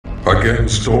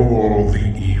against all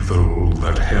the evil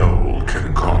that hell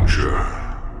can conjure,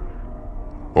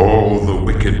 all the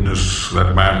wickedness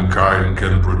that mankind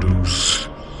can produce,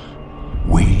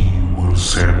 we will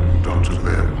send unto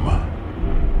them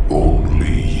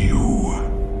only you.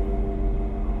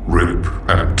 Rip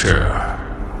and tear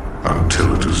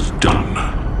until it is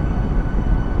done.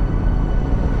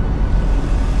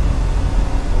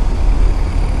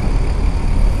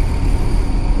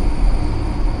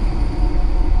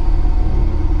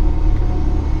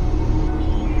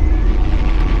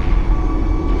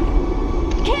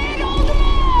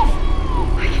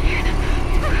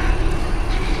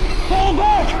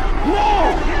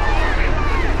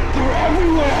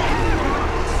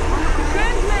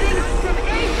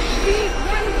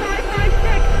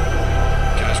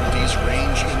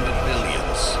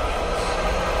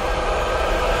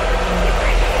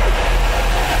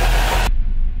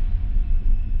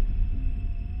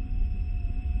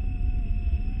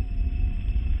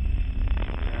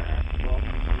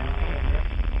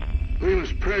 We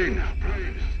must pray now,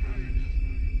 brothers.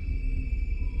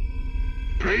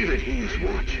 Pray that he is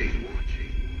watching.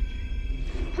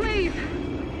 Please,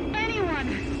 anyone,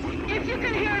 if you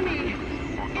can hear me,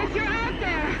 if you're out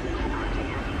there.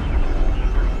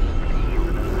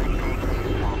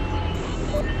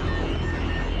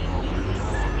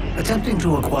 Attempting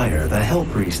to acquire the Hell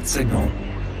Priest signal.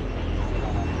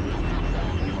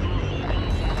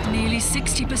 Nearly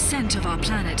 60% of our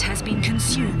planet has been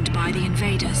consumed by the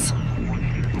invaders.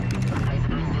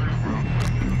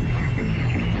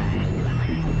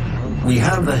 We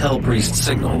have the Hell Priest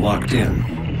signal locked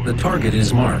in. The target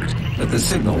is marked, but the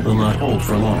signal will not hold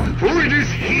for long. For it is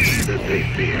he that they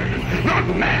fear, not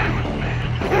man,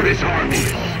 or his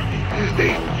armies.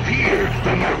 They fear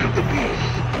the mark of the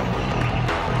beast.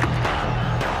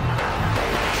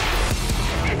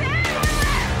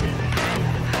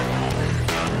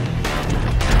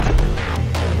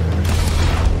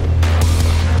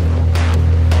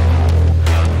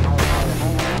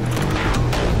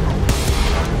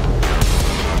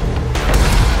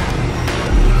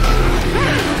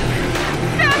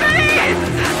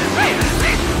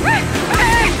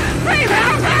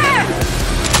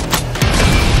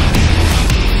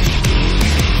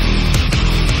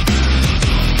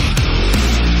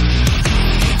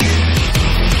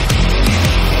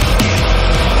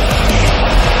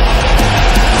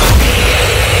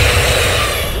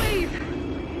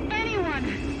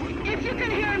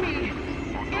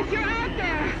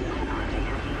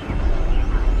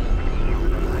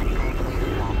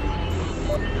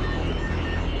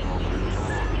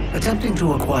 Attempting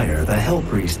to acquire the Hell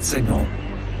Priest signal.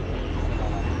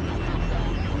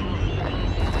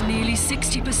 Nearly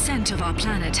 60% of our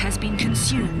planet has been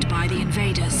consumed by the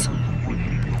invaders.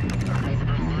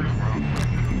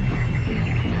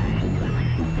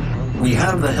 We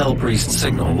have the Hell Priest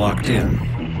signal locked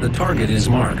in. The target is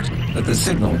marked, but the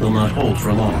signal will not hold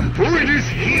for long. For it is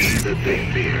he that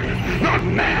they fear, not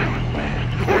man,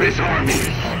 or his armies.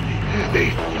 They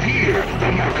fear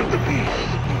the mark of the beast.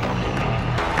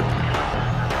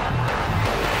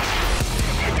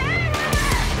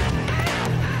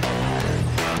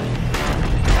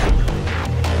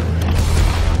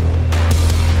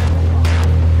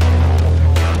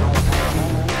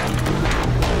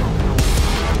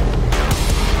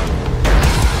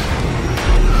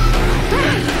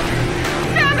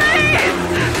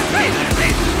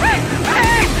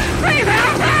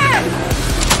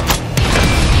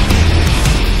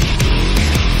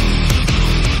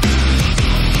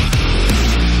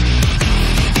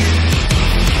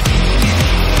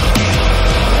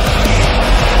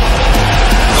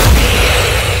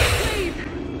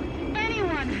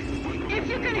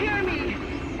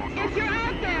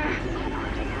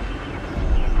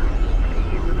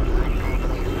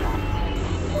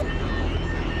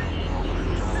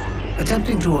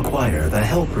 Attempting to acquire the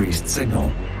Hell Priest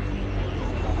signal.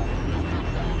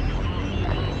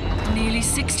 Nearly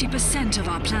 60% of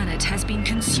our planet has been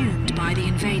consumed by the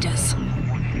invaders.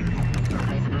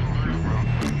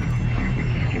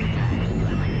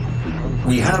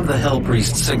 We have the Hell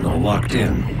Priest signal locked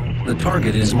in. The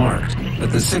target is marked,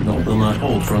 but the signal will not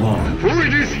hold for long. For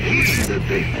it is he that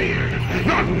they fear,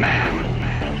 not man,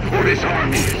 or his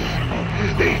armies.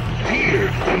 They fear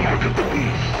the mark of the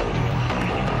beast.